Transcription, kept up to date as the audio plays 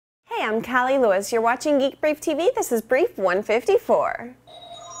I'm Callie Lewis. You're watching Geek Brief TV. This is Brief 154.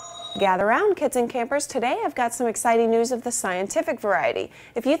 Gather round, kids and campers. Today I've got some exciting news of the scientific variety.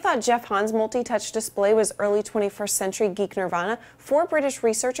 If you thought Jeff Hahn's multi-touch display was early 21st century geek nirvana, 4 British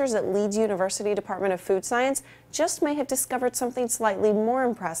researchers at Leeds University Department of Food Science just may have discovered something slightly more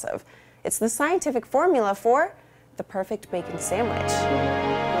impressive. It's the scientific formula for the perfect bacon sandwich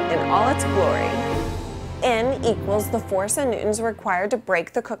in all its glory. N equals the force in newtons required to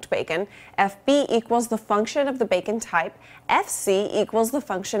break the cooked bacon. FB equals the function of the bacon type. FC equals the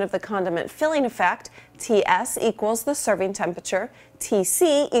function of the condiment filling effect. TS equals the serving temperature.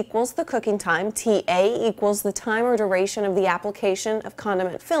 TC equals the cooking time. TA equals the time or duration of the application of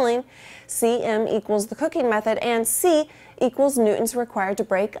condiment filling. CM equals the cooking method. And C equals newtons required to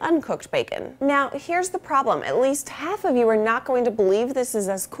break uncooked bacon. Now, here's the problem. At least half of you are not going to believe this is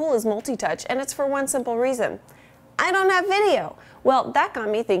as cool as multi-touch, and it's for one simple reason. I don't have video. Well, that got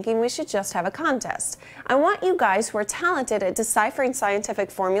me thinking we should just have a contest. I want you guys who are talented at deciphering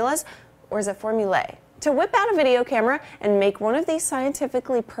scientific formulas, or is it formulae, to whip out a video camera and make one of these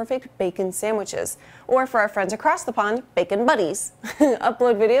scientifically perfect bacon sandwiches. Or for our friends across the pond, bacon buddies.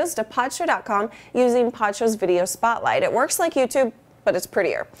 Upload videos to podshow.com using Podshow's Video Spotlight. It works like YouTube, but it's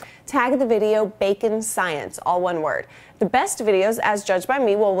prettier. Tag the video Bacon Science, all one word. The best videos, as judged by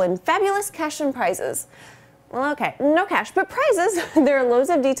me, will win fabulous cash and prizes. Well, okay, no cash, but prizes. There are loads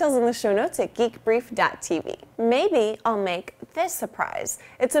of details in the show notes at geekbrief.tv. Maybe I'll make this a prize.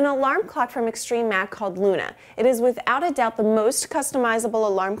 It's an alarm clock from Extreme Mac called Luna. It is without a doubt the most customizable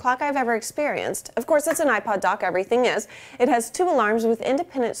alarm clock I've ever experienced. Of course, it's an iPod dock, everything is. It has 2 alarms with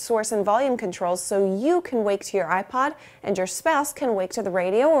independent source and volume controls, so you can wake to your iPod and your spouse can wake to the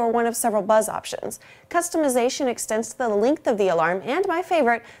radio or one of several buzz options. Customization extends to the length of the alarm and, my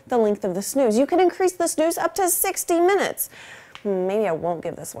favorite, the length of the snooze. You can increase the snooze up to 60 minutes. Maybe I won't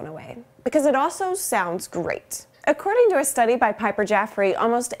give this one away, because it also sounds great. According to a study by Piper Jaffray,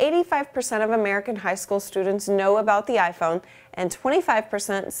 almost 85% of American high school students know about the iPhone, and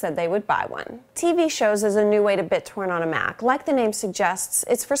 25% said they would buy one. TVShows is a new way to BitTorrent on a Mac. Like the name suggests,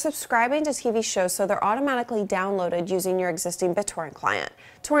 it's for subscribing to TV shows so they're automatically downloaded using your existing BitTorrent client.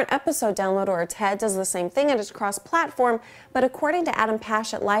 Torrent Episode Downloader or TED does the same thing and is cross-platform, but according to Adam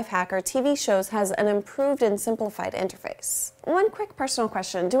Pash at Lifehacker, TVShows has an improved and simplified interface. One quick personal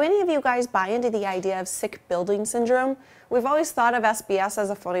question. Do any of you guys buy into the idea of sick building syndrome? We've always thought of SBS as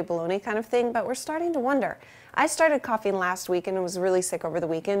a phony baloney kind of thing, but we're starting to wonder. I started coughing last week and was really sick over the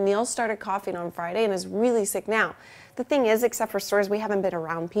weekend. Neil started coughing on Friday and is really sick now. The thing is, except for stores, we haven't been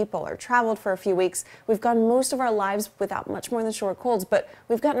around people or traveled for a few weeks. We've gone most of our lives without much more than short colds, but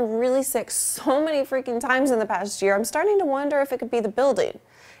we've gotten really sick so many freaking times in the past year. I'm starting to wonder if it could be the building.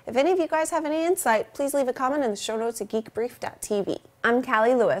 If any of you guys have any insight, please leave a comment in the show notes at geekbrief.tv. I'm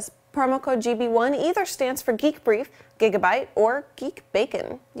Callie Lewis. Promo code GB1 either stands for Geek Brief, Gigabyte, or Geek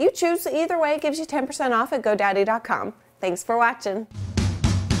Bacon. You choose, either way gives you 10% off at GoDaddy.com. Thanks for watching.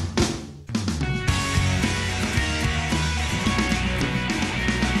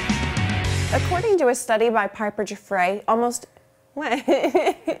 According to a study by Piper Jaffray, almost... What? For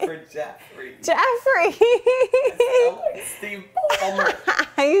Jaffray. Jaffray! I sound like Steve Ballmer.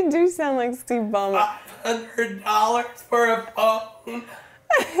 You do sound like Steve Ballmer. $100 for a phone.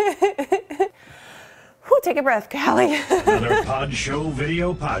 Whew, take a breath, Callie. Another Pod Show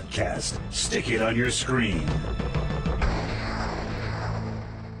video podcast. Stick it on your screen.